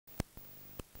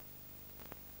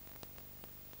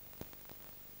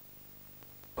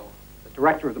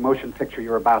director of the motion picture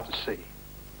you're about to see,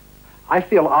 I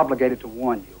feel obligated to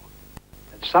warn you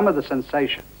that some of the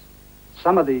sensations,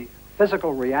 some of the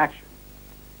physical reaction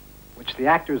which the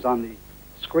actors on the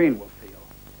screen will feel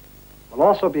will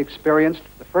also be experienced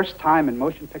for the first time in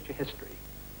motion picture history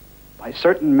by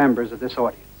certain members of this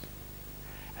audience.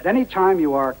 At any time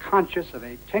you are conscious of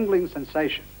a tingling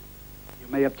sensation, you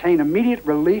may obtain immediate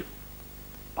relief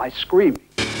by screaming.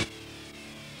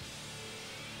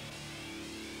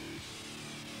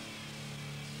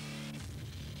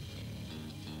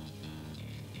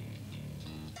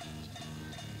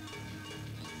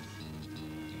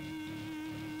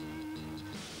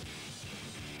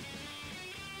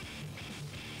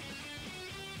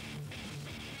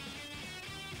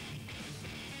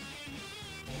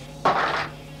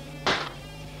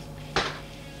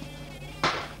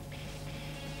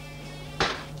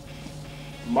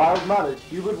 Mild-mannered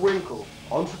Hubert Winkle,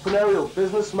 entrepreneurial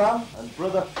businessman and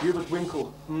brother Hubert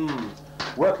Winkle.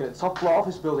 Working at top floor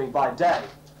office building by day,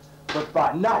 but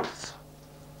by night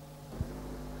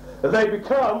they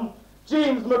become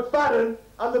James McFaddon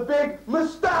and the Big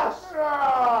Moustache.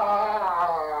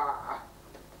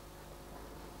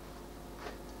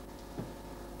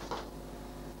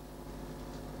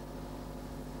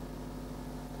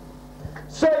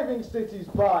 Saving cities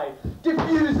by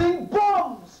diffusing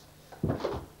bombs.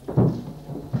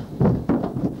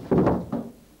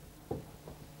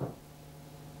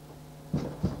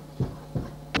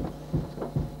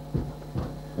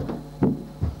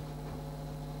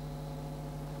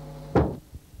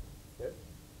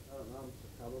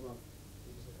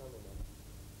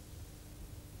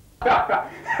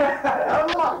 I'm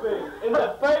laughing in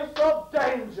the face of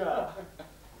danger.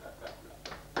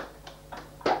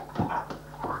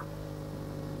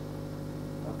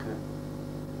 Okay.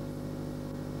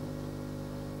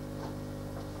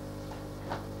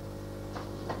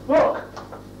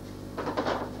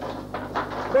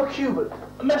 Look, Hubert,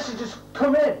 a message has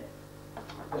come in.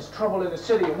 There's trouble in the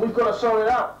city and we've got to sort it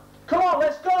out. Come on,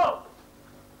 let's go.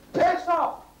 Piss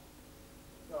off.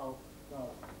 No,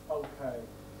 okay.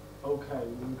 Okay,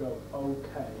 you can go.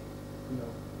 Okay. You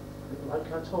know, like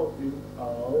I told you.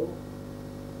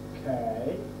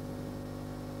 Okay.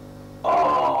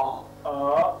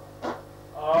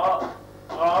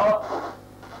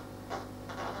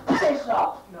 Piss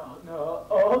off! No,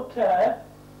 okay.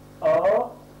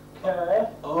 Okay.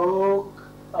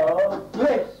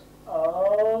 Piss.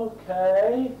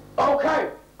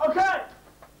 Okay.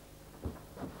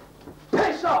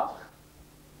 Piss off!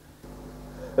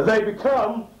 They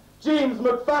become James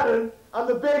McFaddon and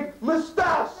the Big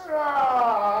Moustache!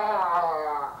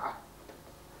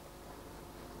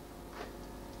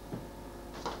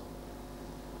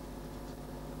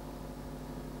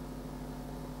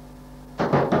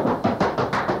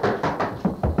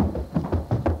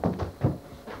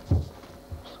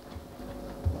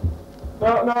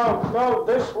 No,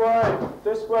 this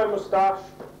way, Moustache.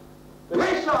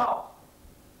 Piss off!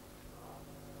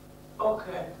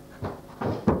 Okay.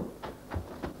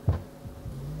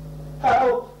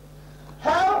 Help!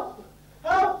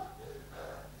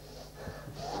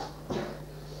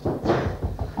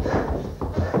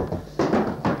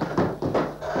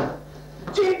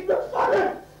 James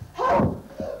McFaddon! Help!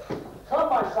 Come,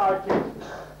 my sidekick.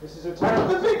 This is a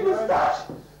terrible... The Big Moustache!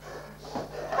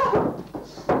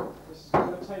 This is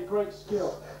going to take great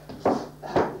skill.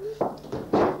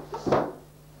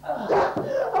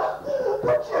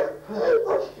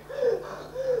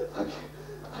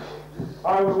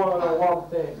 I would want to know one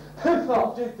thing. Who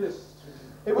did this to you?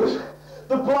 It was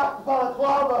the black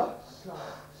balaclava.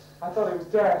 I thought he was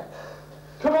dead.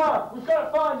 Come on, we've got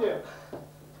to find him.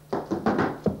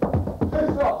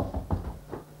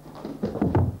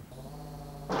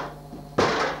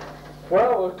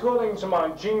 Well, according to my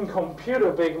gene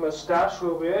computer, Big Moustache,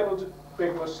 we'll be able to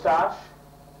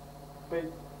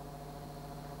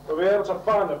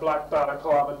find the black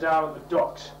balaclava down at the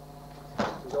docks.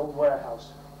 His old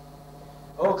warehouse.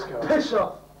 Okay. Piss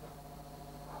off!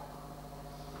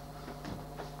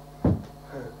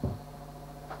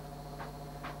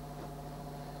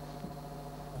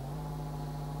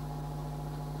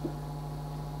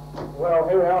 Well,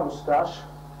 here we are, Moustache.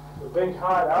 The big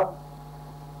hideout.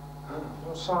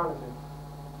 No sign of him.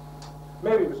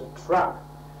 Maybe it was a trap.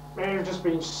 Maybe it was just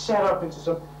being set up into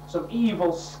some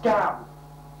evil scam.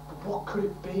 But what could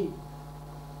it be?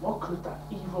 What could that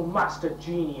evil master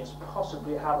genius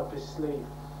possibly have up his sleeve?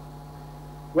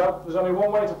 Well, there's only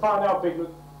one way to find out, Big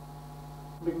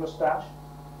Moustache.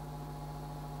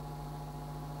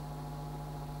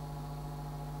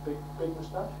 Big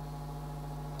Moustache?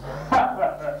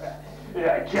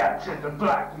 Yeah, I captured the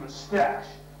Black Moustache.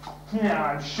 Yeah,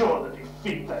 I'm sure to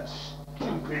defeat that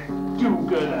stupid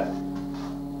do-gooder,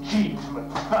 James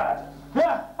McFaddon.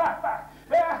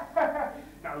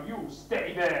 Now you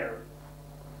stay there.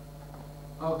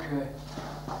 Okay.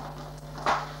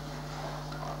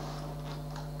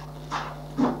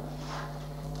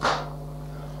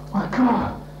 My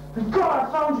God! My God,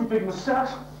 I found you, Big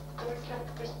Moustache! I'm gonna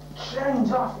get this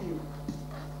chains off you.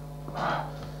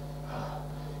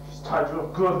 He's tied you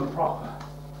up good and proper.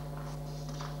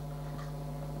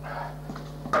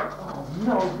 Oh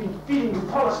no, he's been feeding you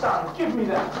Palestine. Give me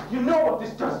that. You know what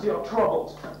this does to your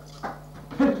troubles.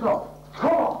 Pick it up.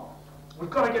 Come on. We've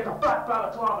got to get the black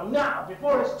balaclava now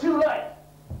before it's too late.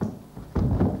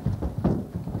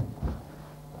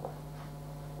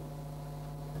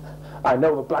 I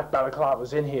know the black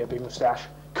balaclava's in here, Big Moustache.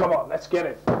 Come on, let's get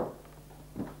it.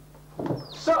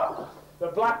 So, the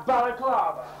black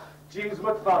balaclava. James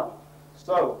McFaddon.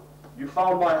 So, you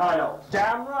found my hideout.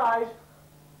 Damn right.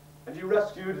 And you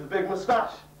rescued the Big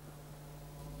Moustache.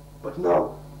 But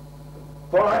no,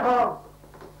 for I have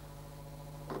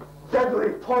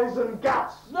deadly poison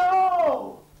gas.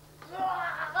 No!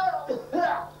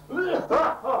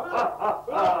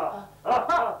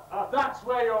 That's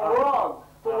where you're wrong.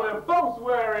 For we're both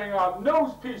wearing our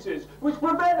nose pieces, which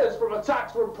prevent us from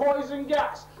attacks from poison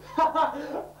gas.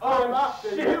 I'm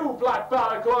after you, black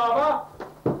balaclava.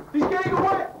 He's getting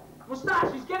away.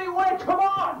 Moustache, he's getting away. Come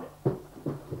on.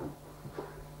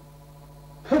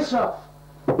 Piss off.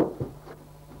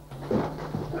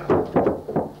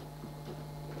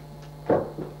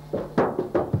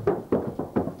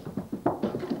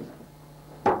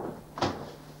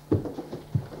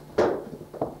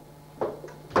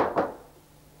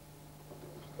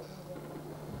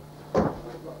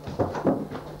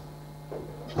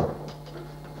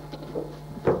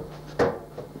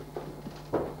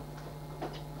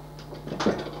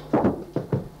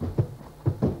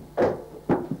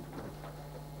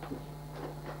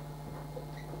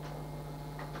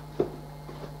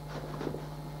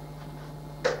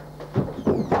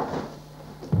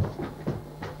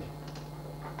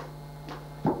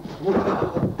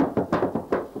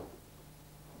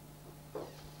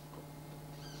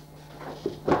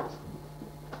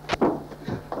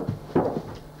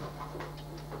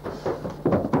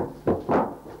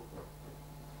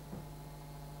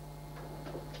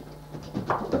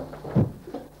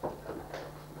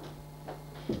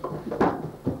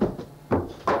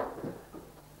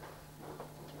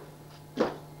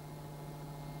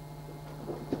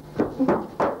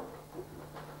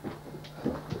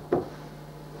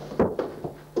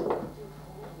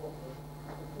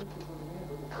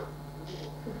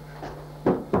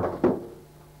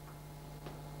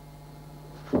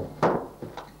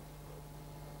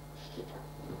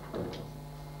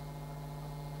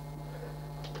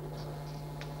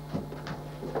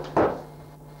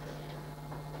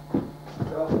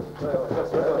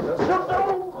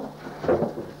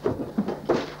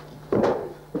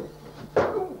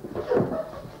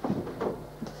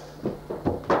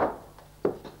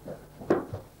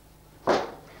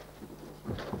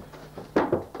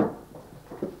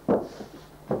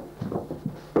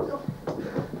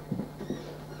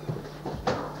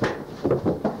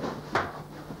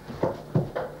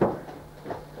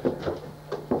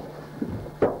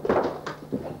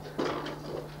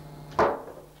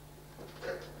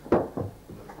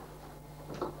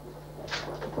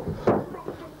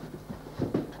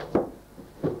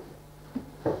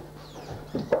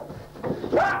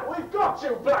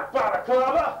 You black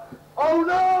balaclava! Oh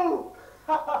no!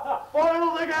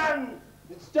 Foiled again!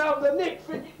 It's down the neck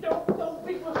for you. Don't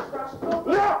be Moustache.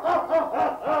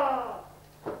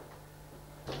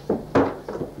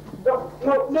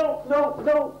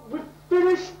 No. We've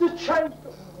finished the chain.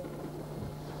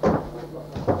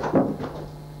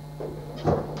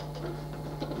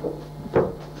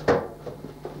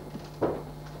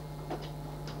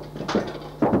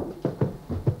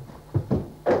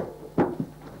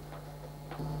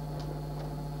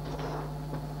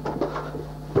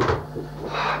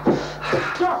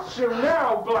 Got you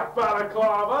now, black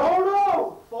balaclava! Oh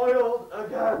no! Foiled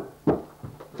again!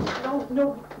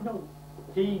 No.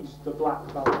 He's the black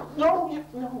balaclava. No.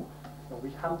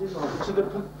 We hand him over to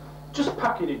the just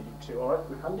pack it in, you two, all right?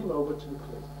 We hand him over to the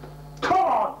police. Come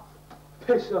on!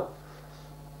 Piss off.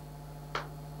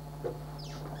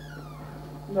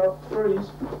 No,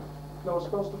 freeze. No, we're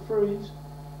supposed to freeze.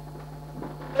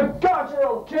 God, you're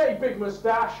okay, Big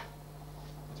Moustache.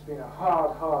 It's been a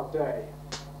hard day.